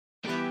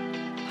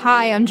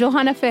Hi, I'm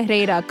Johanna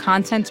Ferreira,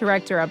 content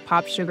director at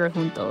Pop Sugar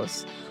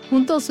Juntos.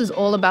 Juntos is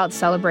all about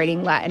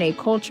celebrating Latinx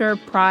culture,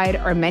 pride,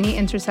 our many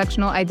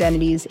intersectional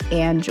identities,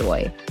 and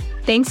joy.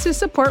 Thanks to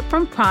support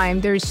from Prime,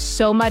 there's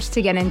so much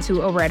to get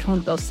into over at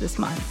Juntos this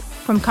month.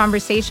 From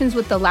conversations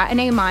with the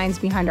Latinx minds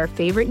behind our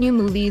favorite new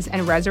movies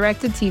and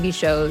resurrected TV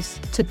shows,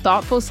 to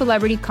thoughtful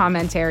celebrity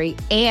commentary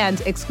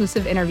and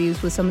exclusive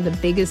interviews with some of the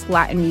biggest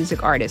Latin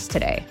music artists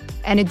today.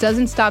 And it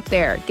doesn't stop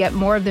there. Get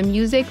more of the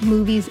music,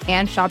 movies,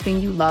 and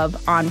shopping you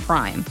love on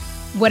Prime.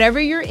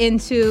 Whatever you're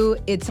into,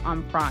 it's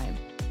on Prime.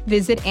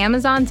 Visit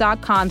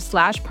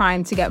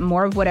Amazon.com/Prime to get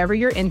more of whatever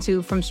you're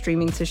into, from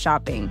streaming to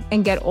shopping.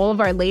 And get all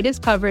of our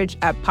latest coverage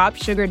at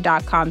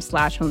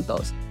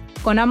popsugar.com/juntos.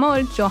 Con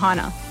amor,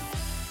 Johanna.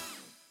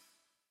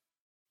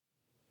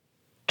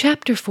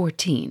 Chapter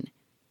 14.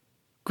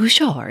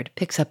 Gouchard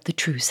picks up the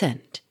true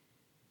scent.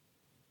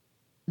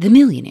 The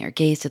millionaire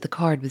gazed at the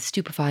card with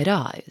stupefied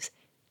eyes.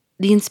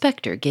 The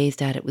inspector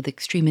gazed at it with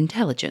extreme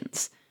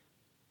intelligence.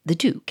 The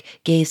Duke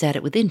gazed at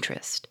it with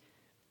interest.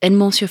 And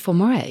Monsieur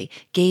Faumoret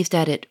gazed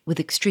at it with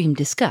extreme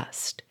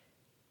disgust.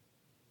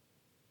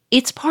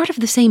 "It's part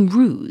of the same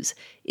ruse.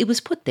 It was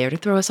put there to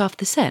throw us off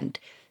the scent.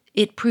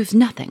 It proves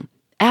nothing,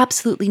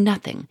 absolutely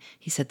nothing,"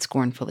 he said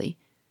scornfully.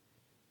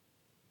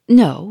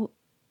 "No,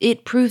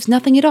 it proves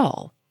nothing at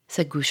all,"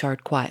 said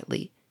Gouchard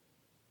quietly.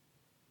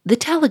 "The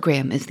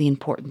telegram is the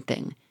important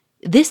thing.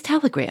 This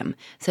telegram,"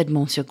 said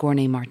Monsieur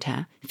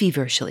Gournay-Martin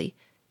feverishly.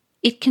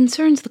 "It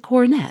concerns the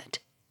coronet.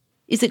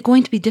 Is it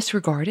going to be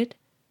disregarded?"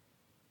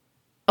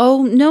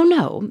 "Oh,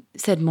 no,"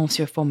 said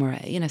Monsieur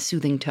Faumoret in a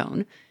soothing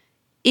tone.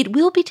 "It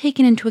will be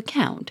taken into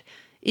account.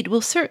 It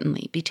will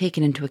certainly be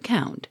taken into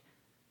account."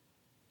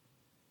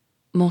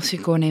 Monsieur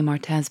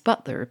Gournay-Martin's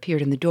butler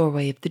appeared in the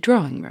doorway of the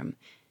drawing-room.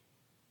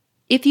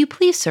 "If you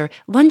please, sir,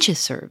 lunch is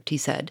served," he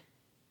said.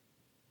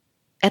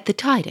 At the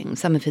tidings,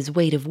 some of his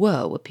weight of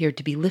woe appeared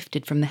to be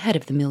lifted from the head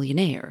of the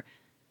millionaire.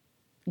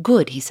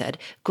 "Good," he said,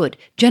 "good.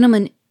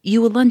 Gentlemen,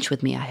 you will lunch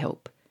with me, I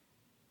hope."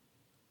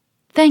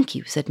 "Thank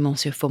you," said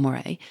Monsieur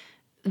Faumoret.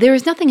 "There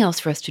is nothing else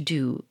for us to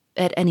do,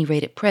 at any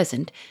rate at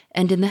present,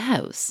 and in the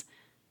house.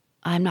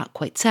 I am not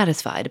quite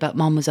satisfied about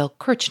Mademoiselle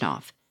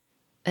Kirchhoff.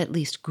 At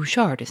least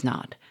Gouchard is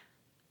not.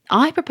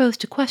 I propose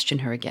to question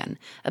her again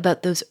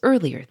about those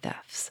earlier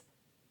thefts."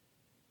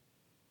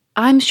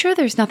 "I'm sure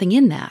there's nothing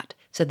in that,"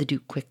 said the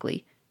Duke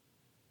quickly.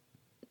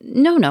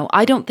 No,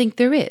 I don't think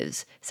there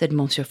is," said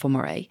Monsieur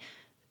Faumoret.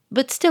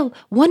 "But still,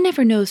 one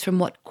never knows from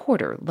what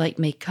quarter light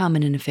may come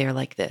in an affair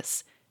like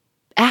this.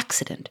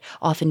 Accident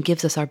often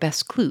gives us our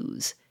best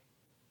clues."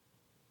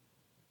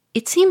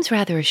 "It seems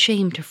rather a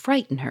shame to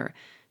frighten her.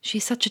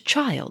 She's such a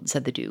child,"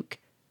 said the Duke.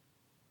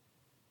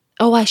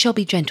 "Oh, I shall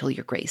be gentle,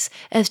 Your Grace,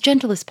 as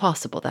gentle as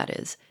possible, that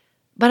is.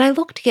 But I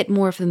look to get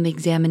more from the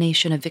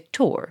examination of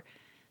Victor.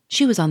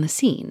 She was on the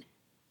scene.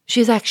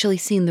 She has actually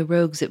seen the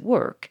rogues at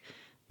work,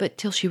 but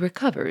till she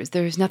recovers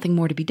there is nothing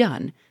more to be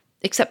done,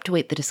 except to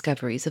wait the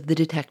discoveries of the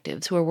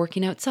detectives who are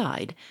working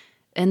outside,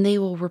 and they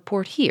will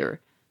report here.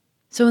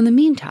 So in the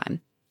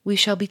meantime, we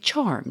shall be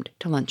charmed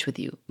to lunch with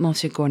you,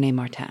 Monsieur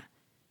Gournay-Martin."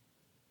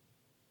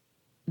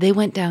 They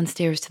went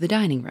downstairs to the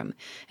dining-room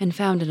and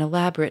found an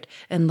elaborate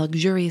and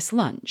luxurious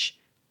lunch,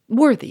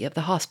 worthy of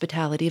the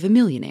hospitality of a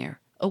millionaire,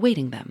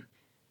 awaiting them.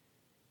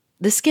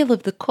 The skill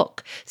of the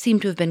cook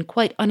seemed to have been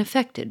quite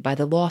unaffected by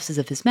the losses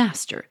of his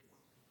master.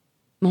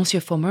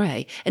 Monsieur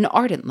Faumoret, an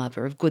ardent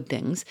lover of good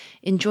things,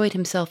 enjoyed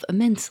himself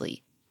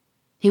immensely.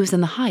 He was in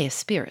the highest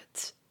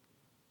spirits.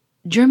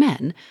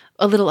 Germaine,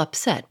 a little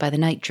upset by the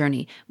night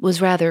journey,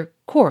 was rather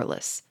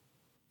querulous.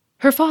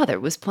 Her father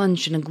was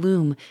plunged in a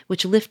gloom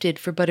which lifted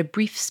for but a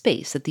brief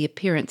space at the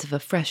appearance of a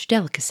fresh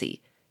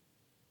delicacy.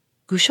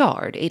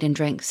 Gouchard ate and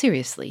drank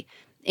seriously,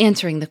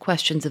 answering the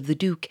questions of the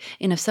Duke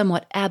in a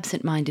somewhat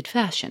absent-minded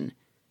fashion.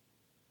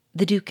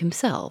 The Duke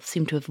himself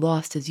seemed to have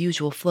lost his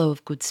usual flow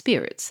of good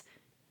spirits,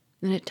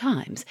 and at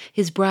times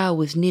his brow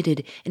was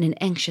knitted in an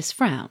anxious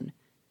frown.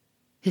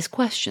 His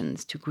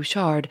questions to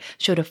Gouchard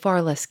showed a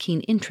far less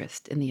keen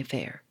interest in the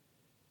affair.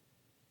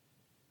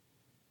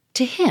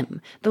 To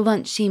him, the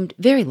lunch seemed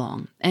very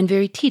long and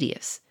very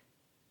tedious,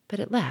 but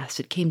at last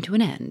it came to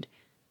an end.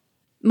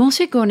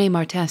 Monsieur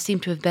Gournay-Martin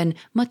seemed to have been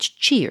much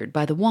cheered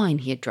by the wine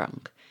he had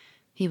drunk.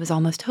 He was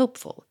almost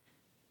hopeful.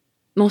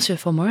 Monsieur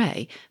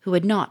Faumoret, who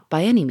had not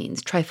by any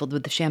means trifled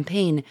with the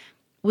champagne,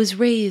 was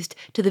raised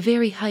to the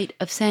very height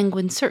of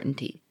sanguine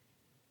certainty.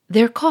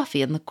 Their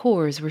coffee and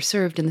liqueurs were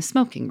served in the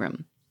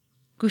smoking-room.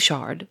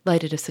 Gouchard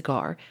lighted a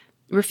cigar,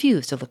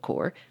 refused a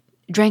liqueur,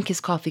 drank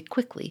his coffee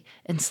quickly,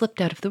 and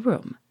slipped out of the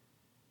room.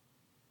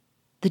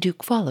 The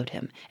Duke followed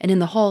him, and in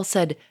the hall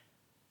said,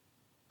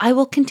 "I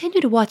will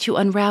continue to watch you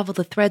unravel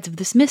the threads of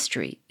this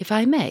mystery, if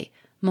I may,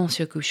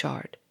 Monsieur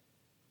Gouchard."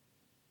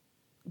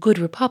 Good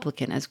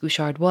Republican as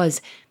Gouchard was,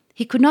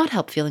 he could not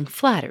help feeling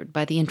flattered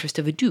by the interest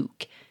of a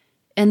duke,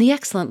 and the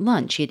excellent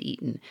lunch he had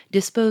eaten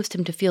disposed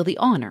him to feel the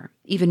honor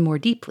even more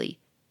deeply.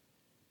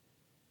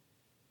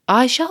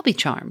 "I shall be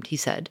charmed," he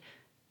said.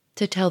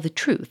 "To tell the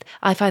truth,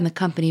 I find the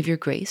company of your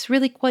Grace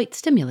really quite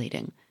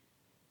stimulating."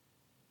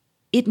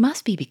 "It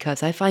must be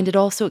because I find it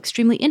all so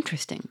extremely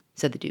interesting,"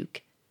 said the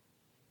Duke.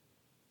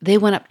 They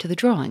went up to the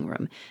drawing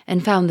room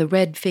and found the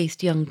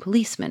red-faced young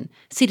policeman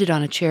seated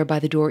on a chair by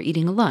the door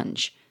eating a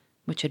lunch,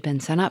 which had been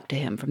sent up to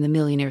him from the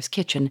millionaire's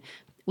kitchen,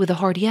 with a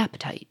hearty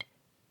appetite.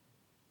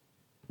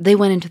 They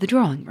went into the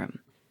drawing room.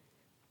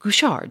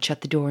 Gouchard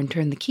shut the door and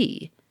turned the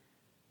key.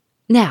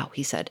 "Now,"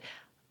 he said,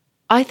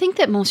 "I think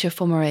that Monsieur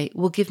Faumarez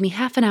will give me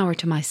half an hour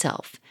to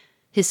myself.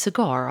 His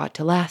cigar ought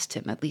to last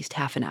him at least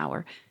half an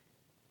hour.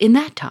 In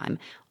that time,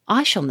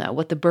 I shall know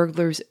what the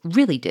burglars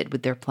really did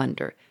with their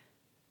plunder.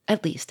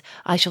 At least,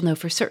 I shall know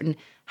for certain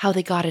how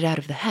they got it out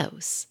of the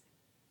house."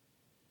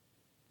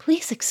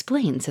 "Please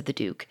explain," said the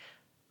Duke.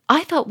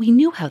 "I thought we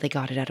knew how they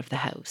got it out of the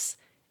house."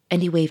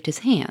 And he waved his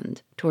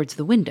hand towards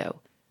the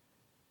window.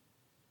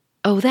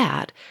 "Oh,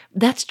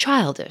 that's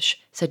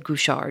childish," said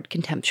Gouchard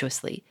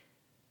contemptuously.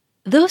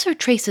 "Those are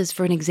traces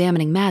for an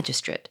examining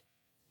magistrate.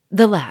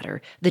 The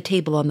ladder, the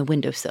table on the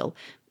windowsill,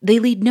 they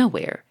lead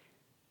nowhere.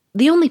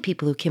 The only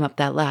people who came up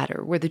that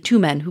ladder were the two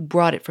men who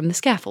brought it from the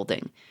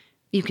scaffolding.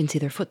 You can see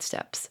their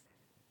footsteps.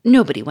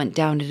 Nobody went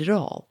down it at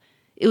all.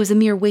 It was a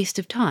mere waste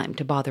of time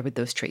to bother with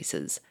those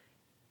traces."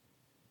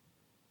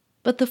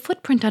 "But the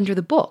footprint under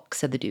the book,"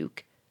 said the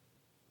Duke.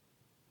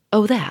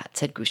 "Oh,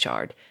 said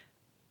Gouchard.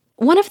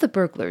 "One of the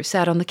burglars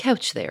sat on the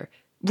couch there,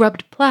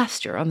 rubbed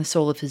plaster on the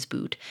sole of his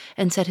boot,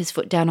 and set his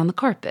foot down on the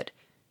carpet.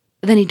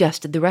 Then he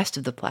dusted the rest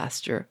of the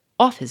plaster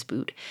off his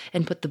boot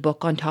and put the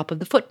book on top of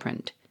the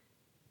footprint."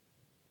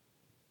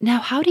 "Now,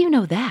 how do you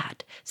know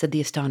that?" said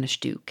the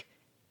astonished Duke.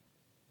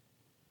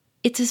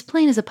 "It's as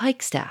plain as a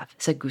pikestaff,"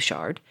 said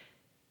Gouchard.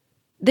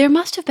 "There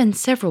must have been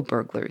several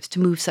burglars to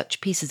move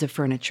such pieces of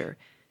furniture.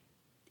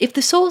 If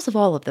the soles of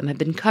all of them had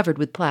been covered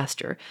with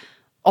plaster,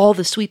 all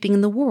the sweeping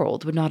in the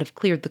world would not have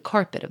cleared the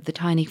carpet of the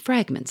tiny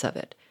fragments of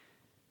it.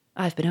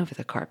 I've been over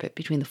the carpet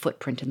between the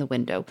footprint and the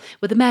window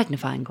with a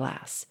magnifying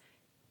glass.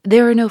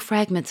 There are no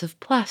fragments of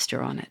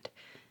plaster on it.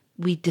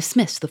 We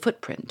dismiss the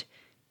footprint.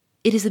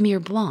 It is a mere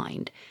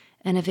blind,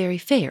 and a very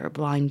fair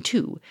blind,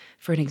 too,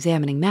 for an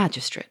examining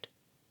magistrate."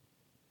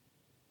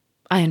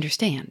 "I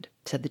understand,"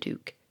 said the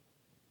Duke.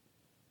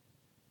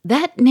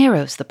 "That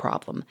narrows the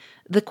problem,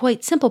 the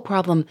quite simple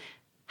problem,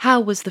 how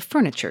was the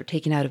furniture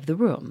taken out of the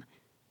room?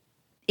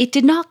 It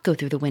did not go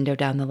through the window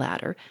down the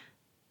ladder.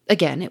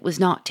 Again, it was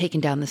not taken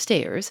down the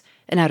stairs,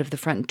 and out of the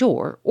front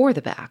door or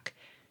the back.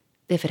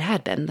 If it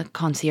had been, the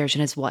concierge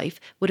and his wife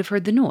would have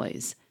heard the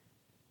noise.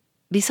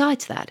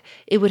 Besides that,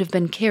 it would have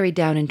been carried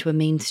down into a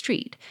main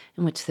street,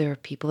 in which there are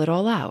people at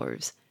all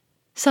hours.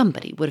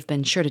 Somebody would have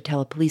been sure to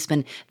tell a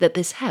policeman that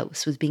this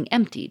house was being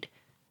emptied.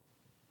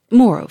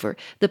 Moreover,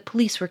 the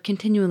police were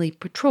continually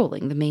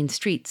patrolling the main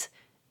streets,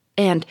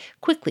 and,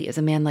 quickly as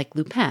a man like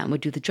Lupin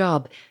would do the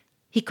job,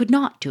 he could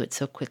not do it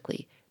so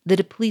quickly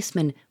that a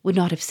policeman would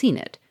not have seen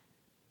it.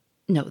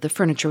 No, the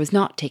furniture was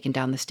not taken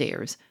down the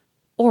stairs,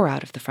 or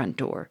out of the front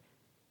door.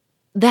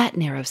 That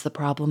narrows the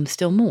problem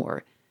still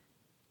more.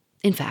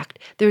 In fact,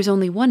 there is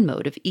only one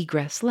mode of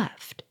egress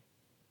left."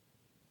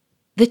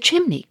 "The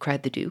chimney!"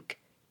 cried the Duke.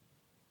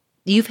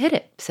 "You've hit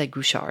it," said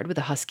Gouchard with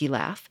a husky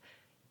laugh.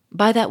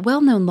 "By that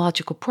well-known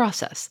logical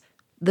process,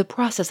 the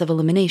process of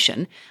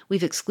elimination,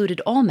 we've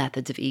excluded all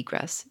methods of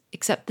egress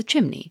except the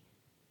chimney."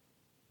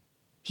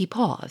 He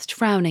paused,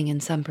 frowning in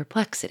some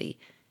perplexity,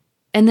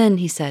 and then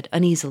he said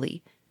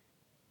uneasily,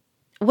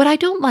 "What I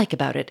don't like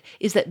about it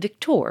is that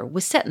Victoire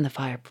was set in the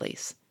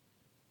fireplace.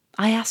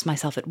 I asked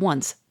myself at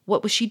once,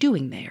 what was she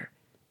doing there?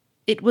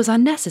 It was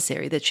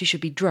unnecessary that she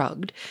should be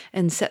drugged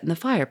and set in the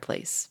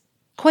fireplace.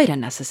 Quite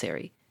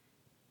unnecessary."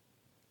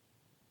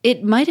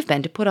 "It might have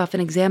been to put off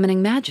an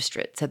examining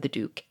magistrate," said the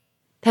Duke.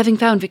 "Having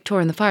found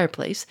Victoire in the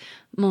fireplace,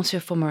 Monsieur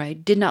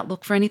Faumarez did not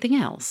look for anything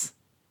else."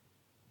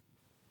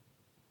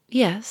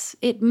 "Yes,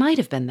 it might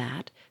have been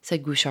that,"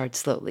 said Gouchard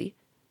slowly.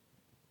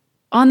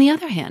 "On the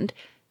other hand,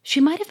 she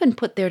might have been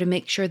put there to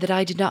make sure that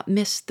I did not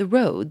miss the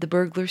road the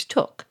burglars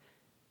took.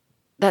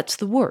 That's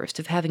the worst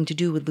of having to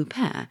do with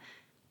Lupin.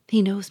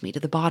 He knows me to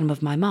the bottom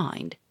of my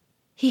mind.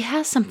 He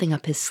has something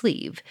up his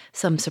sleeve,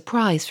 some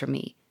surprise for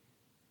me.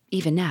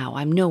 Even now,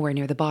 I'm nowhere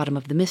near the bottom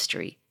of the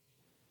mystery.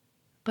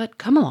 But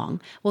come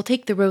along, we'll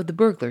take the road the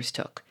burglars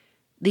took.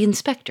 The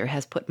inspector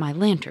has put my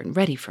lantern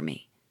ready for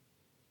me."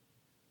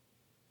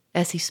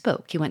 As he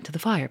spoke, he went to the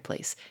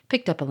fireplace,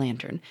 picked up a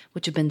lantern,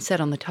 which had been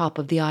set on the top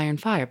of the iron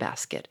fire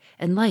basket,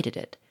 and lighted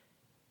it.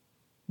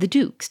 The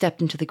Duke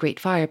stepped into the great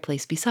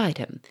fireplace beside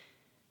him.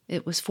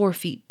 It was 4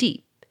 feet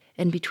deep,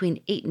 and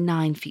between 8 and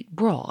 9 feet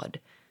broad.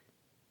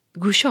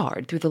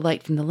 Gouchard threw the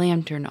light from the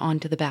lantern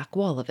onto the back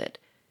wall of it.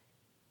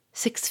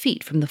 6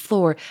 feet from the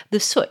floor, the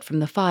soot from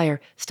the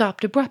fire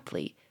stopped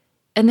abruptly,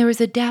 and there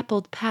was a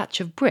dappled patch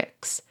of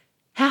bricks,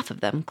 half of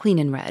them clean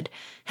and red,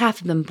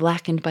 half of them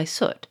blackened by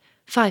soot,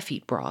 5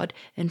 feet broad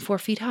and 4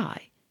 feet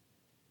high.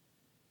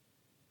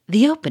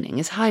 "The opening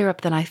is higher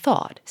up than I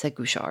thought," said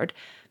Gouchard.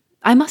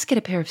 "I must get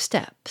a pair of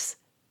steps."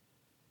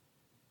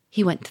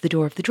 He went to the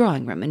door of the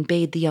drawing-room and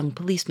bade the young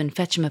policeman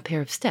fetch him a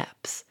pair of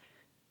steps.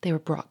 They were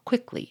brought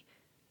quickly.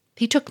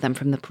 He took them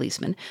from the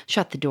policeman,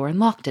 shut the door, and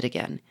locked it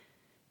again.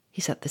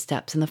 He set the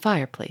steps in the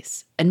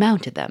fireplace and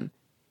mounted them.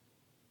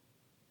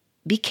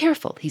 "Be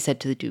careful," he said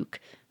to the Duke,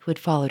 who had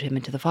followed him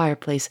into the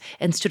fireplace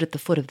and stood at the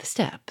foot of the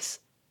steps.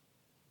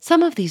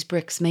 "Some of these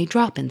bricks may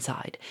drop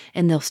inside,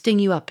 and they'll sting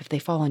you up if they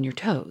fall on your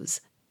toes."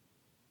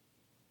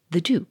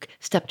 The Duke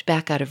stepped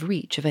back out of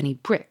reach of any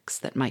bricks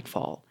that might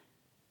fall.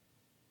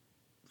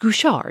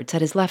 Gouchard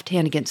set his left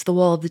hand against the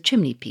wall of the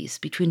chimney-piece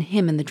between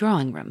him and the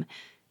drawing-room,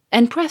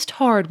 and pressed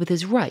hard with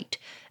his right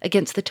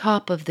against the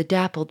top of the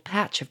dappled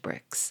patch of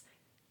bricks.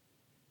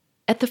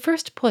 At the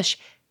first push,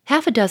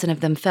 half a dozen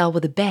of them fell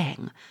with a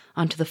bang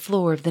onto the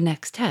floor of the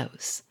next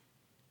house.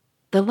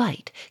 The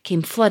light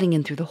came flooding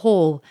in through the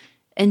hole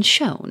and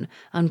shone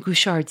on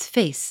Gouchard's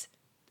face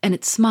and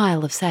its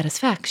smile of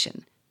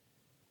satisfaction.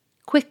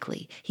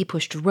 Quickly, he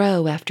pushed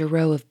row after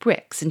row of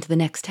bricks into the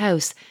next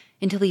house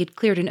until he had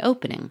cleared an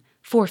opening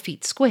 4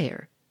 feet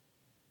square.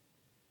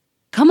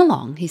 "Come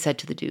along," he said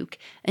to the Duke,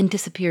 and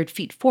disappeared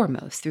feet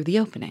foremost through the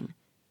opening.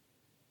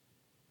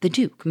 The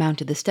Duke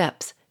mounted the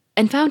steps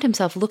and found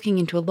himself looking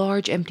into a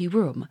large empty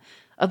room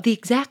of the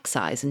exact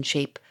size and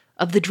shape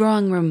of the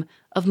drawing-room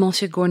of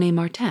Monsieur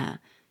Gournay-Martin,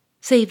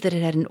 save that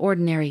it had an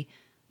ordinary,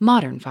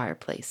 modern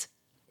fireplace,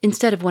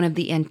 instead of one of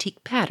the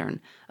antique pattern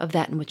of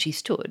that in which he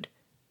stood.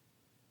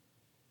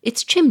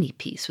 Its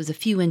chimney-piece was a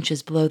few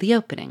inches below the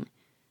opening.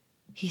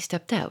 He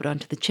stepped out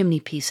onto the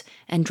chimney-piece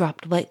and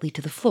dropped lightly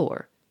to the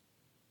floor.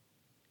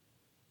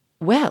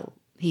 "Well,"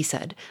 he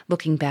said,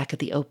 looking back at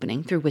the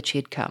opening through which he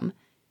had come,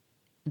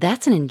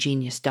 "that's an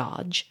ingenious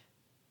dodge."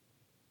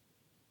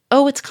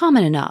 "Oh, it's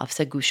common enough,"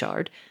 said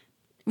Gouchard.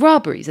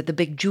 "Robberies at the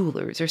big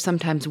jewelers are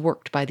sometimes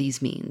worked by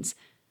these means.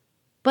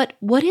 But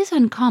what is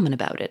uncommon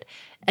about it,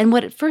 and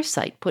what at first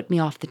sight put me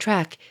off the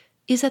track,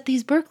 is that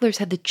these burglars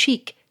had the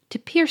cheek to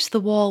pierce the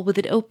wall with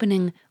an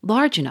opening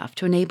large enough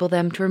to enable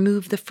them to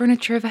remove the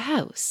furniture of a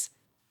house."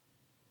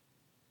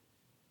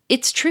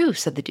 "It's true,"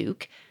 said the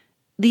Duke.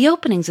 "The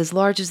opening's as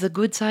large as the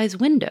good-sized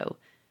window.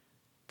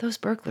 Those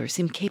burglars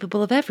seem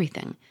capable of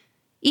everything,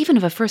 even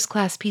of a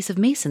first-class piece of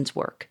mason's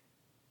work."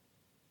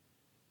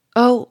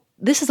 "Oh,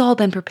 this has all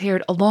been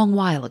prepared a long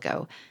while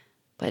ago,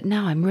 but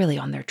now I'm really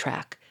on their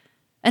track.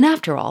 And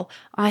after all,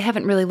 I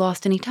haven't really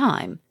lost any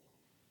time.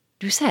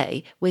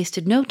 Doucet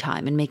wasted no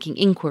time in making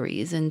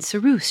inquiries in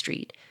Carew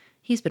Street.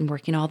 He's been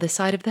working all this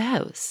side of the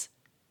house."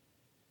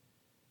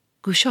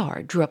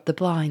 Gouchard drew up the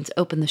blinds,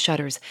 opened the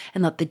shutters,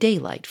 and let the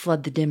daylight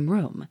flood the dim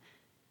room.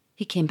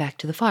 He came back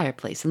to the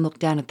fireplace and looked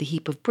down at the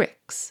heap of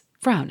bricks,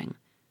 frowning.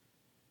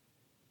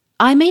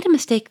 "I made a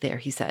mistake there,"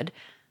 he said.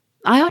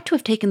 "I ought to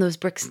have taken those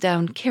bricks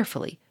down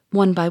carefully,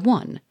 one by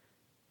one."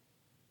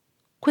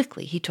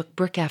 Quickly he took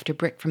brick after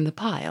brick from the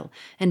pile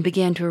and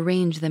began to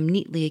arrange them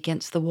neatly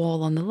against the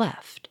wall on the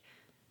left.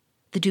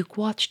 The Duke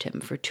watched him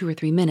for 2 or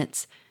 3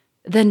 minutes,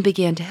 then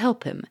began to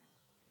help him.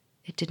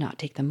 It did not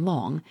take them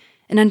long,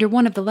 and under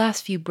one of the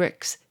last few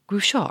bricks,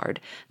 Gouchard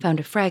found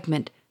a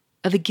fragment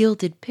of a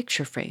gilded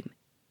picture frame.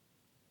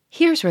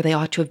 "Here's where they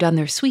ought to have done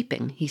their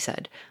sweeping," he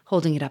said,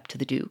 holding it up to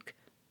the Duke.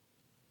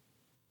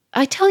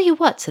 "I tell you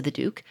what," said the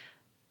Duke,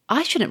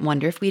 "I shouldn't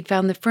wonder if we had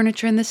found the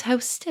furniture in this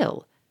house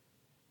still."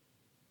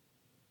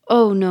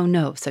 "Oh, no,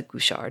 no," said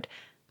Gouchard.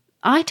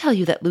 "I tell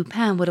you that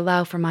Lupin would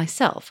allow for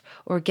myself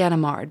or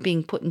Ganimard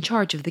being put in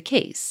charge of the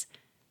case,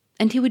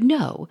 and he would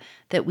know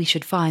that we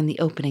should find the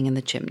opening in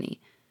the chimney.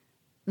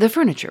 The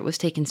furniture was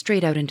taken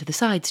straight out into the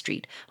side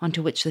street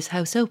onto which this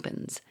house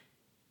opens."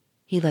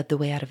 He led the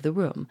way out of the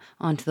room,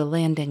 onto the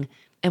landing,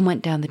 and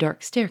went down the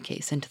dark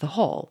staircase into the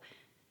hall.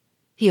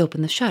 He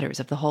opened the shutters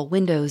of the hall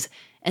windows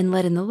and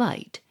let in the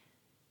light.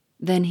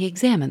 Then he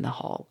examined the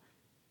hall.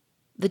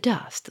 The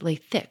dust lay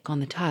thick on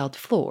the tiled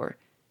floor.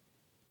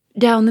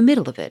 Down the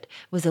middle of it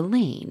was a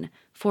lane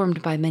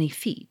formed by many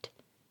feet.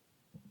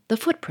 The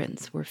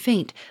footprints were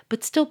faint,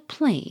 but still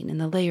plain in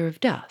the layer of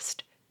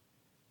dust.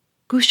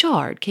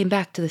 Gouchard came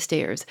back to the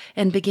stairs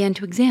and began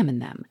to examine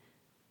them.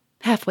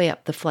 Halfway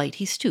up the flight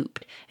he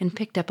stooped and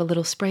picked up a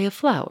little spray of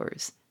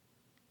flowers.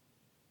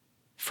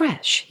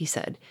 "Fresh," he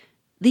said.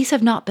 "These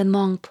have not been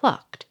long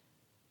plucked."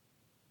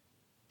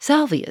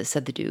 "Salvias,"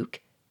 said the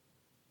Duke.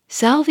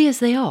 "Salvias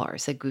they are,"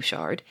 said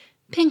Gouchard.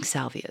 "Pink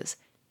salvias.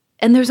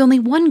 And there's only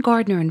one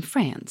gardener in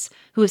France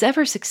who has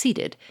ever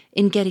succeeded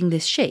in getting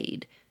this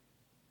shade.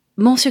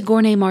 Monsieur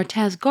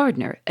Gournay-Martin's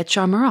gardener at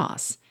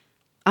Charmerace.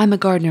 I'm a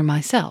gardener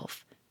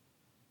myself."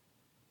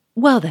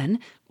 "Well, then,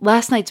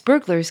 last night's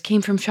burglars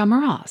came from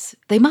Charmerace.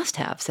 They must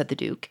have," said the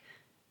Duke.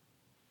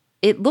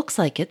 "It looks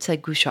like it,"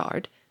 said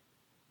Gouchard.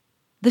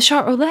 "The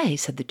Charolais,"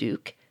 said the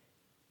Duke.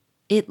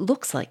 "It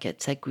looks like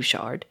it," said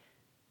Gouchard.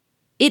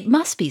 "It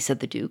must be,"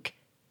 said the Duke.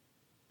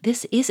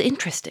 "This is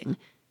interesting.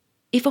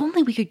 If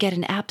only we could get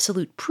an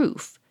absolute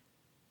proof."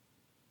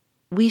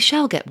 "We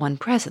shall get one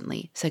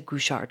presently," said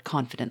Gouchard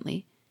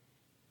confidently.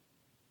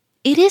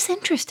 "It is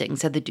interesting,"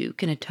 said the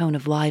Duke in a tone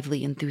of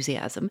lively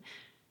enthusiasm.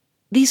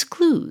 "These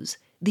clues,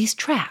 these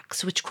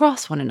tracks which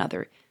cross one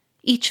another,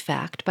 each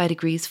fact by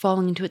degrees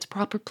falling into its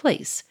proper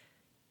place.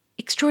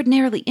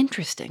 Extraordinarily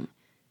interesting."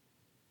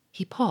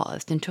 He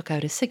paused and took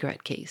out his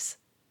cigarette case.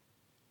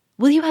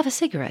 "Will you have a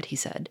cigarette?" he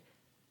said.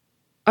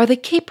 Are they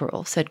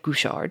caporal? Said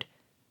Gouchard.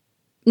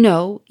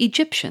 No,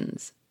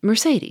 Egyptians.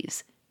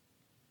 Mercedes.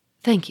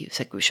 Thank you,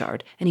 said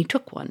Gouchard, and he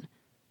took one.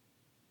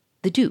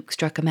 The Duke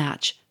struck a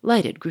match,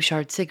 lighted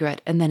Gouchard's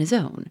cigarette, and then his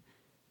own.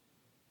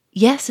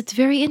 Yes, it's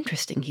very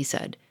interesting, he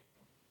said.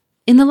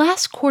 In the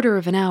last quarter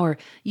of an hour,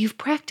 you've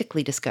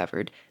practically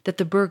discovered that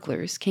the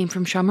burglars came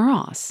from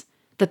Chamarras,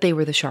 that they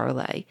were the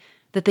Charolais,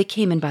 that they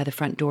came in by the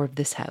front door of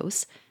this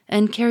house,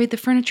 and carried the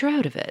furniture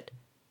out of it.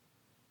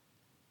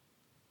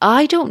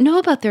 I don't know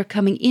about their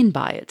coming in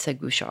by it, said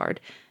Gouchard,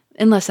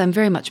 unless I'm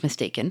very much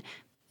mistaken.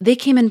 They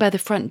came in by the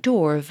front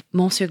door of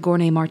Monsieur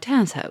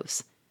Gournay-Martin's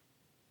house.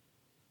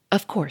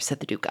 Of course, said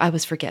the Duke, I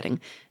was forgetting.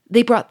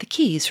 They brought the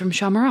keys from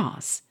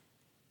Chamarras.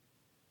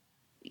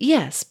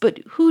 Yes, but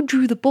who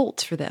drew the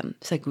bolts for them?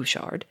 Said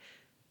Gouchard.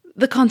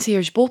 The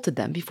concierge bolted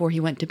them before he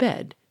went to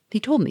bed. He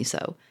told me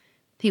so.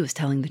 He was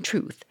telling the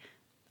truth.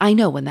 I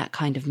know when that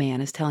kind of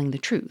man is telling the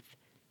truth.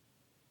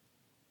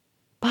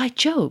 By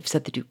Jove,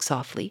 said the Duke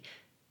softly,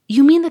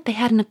 you mean that they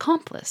had an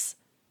accomplice?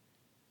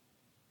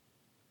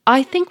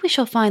 I think we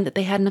shall find that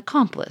they had an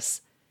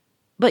accomplice.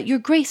 But your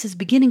Grace is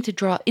beginning to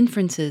draw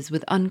inferences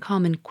with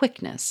uncommon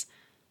quickness.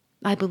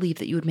 I believe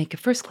that you would make a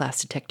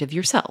first-class detective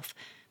yourself.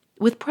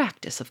 With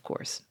practice, of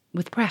course,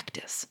 with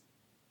practice.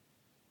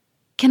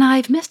 Can I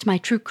have missed my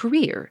true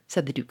career?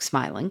 Said the Duke,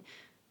 smiling.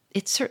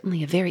 It's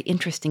certainly a very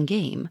interesting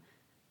game.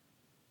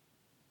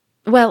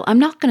 Well, I'm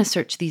not going to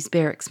search these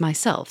barracks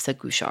myself, said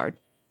Gouchard.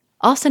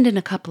 I'll send in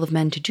a couple of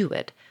men to do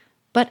it,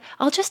 but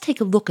I'll just take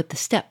a look at the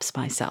steps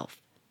myself.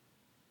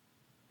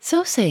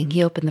 So saying,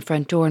 he opened the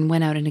front door and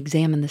went out and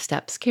examined the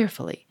steps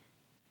carefully.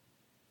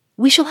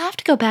 We shall have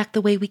to go back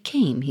the way we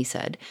came, he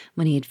said,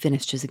 when he had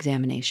finished his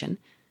examination.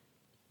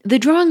 The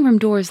drawing-room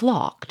door is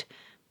locked.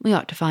 We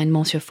ought to find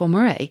Monsieur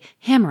Faumarez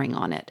hammering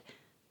on it.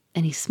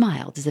 And he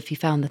smiled as if he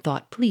found the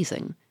thought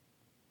pleasing.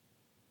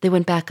 They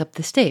went back up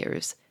the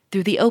stairs,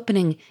 through the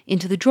opening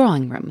into the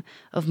drawing-room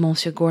of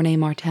Monsieur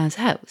Gournay-Martin's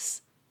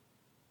house.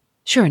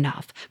 Sure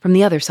enough, from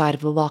the other side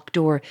of the locked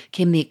door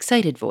came the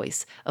excited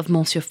voice of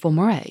Monsieur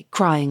Faumarez,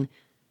 crying,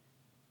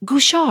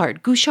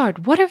 Gouchard,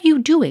 Gouchard, what are you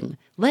doing?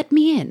 Let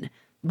me in.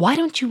 Why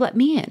don't you let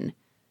me in?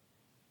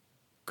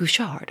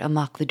 Gouchard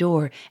unlocked the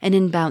door, and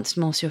in bounced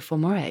Monsieur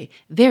Faumarez,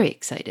 very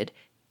excited,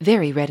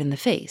 very red in the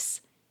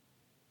face.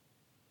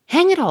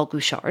 Hang it all,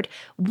 Gouchard,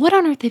 what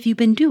on earth have you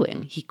been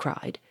doing? He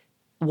cried.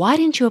 Why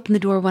didn't you open the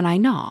door when I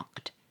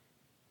knocked?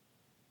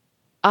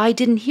 I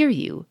didn't hear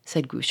you,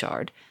 said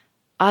Gouchard.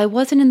 I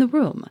wasn't in the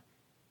room.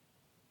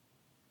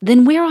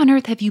 Then where on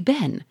earth have you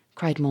been?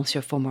 Cried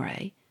Monsieur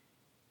Faumarez.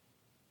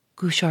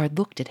 Gouchard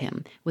looked at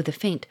him with a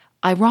faint,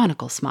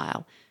 ironical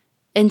smile,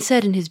 and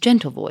said in his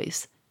gentle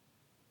voice,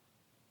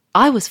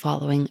 I was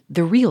following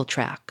the real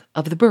track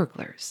of the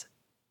burglars.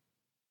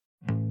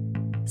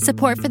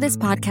 Support for this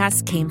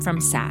podcast came from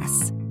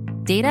SAS.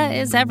 Data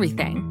is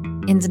everything.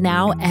 And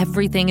now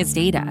everything is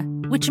data,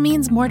 which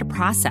means more to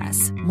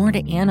process, more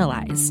to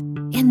analyze.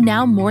 And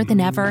now more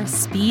than ever,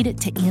 speed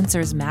to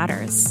answers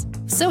matters.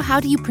 So how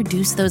do you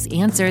produce those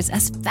answers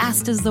as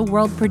fast as the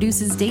world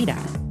produces data?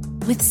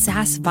 With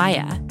SAS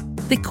Viya,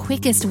 the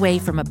quickest way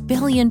from a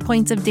billion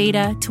points of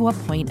data to a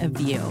point of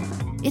view.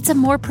 It's a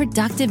more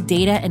productive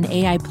data and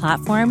AI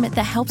platform that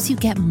helps you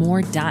get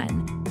more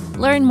done.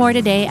 Learn more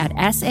today at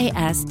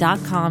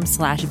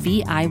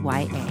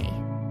sas.com/VIYA.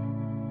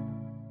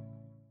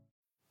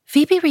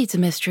 Phoebe Reads a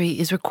Mystery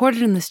is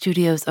recorded in the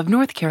studios of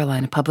North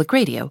Carolina Public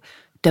Radio,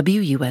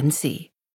 WUNC.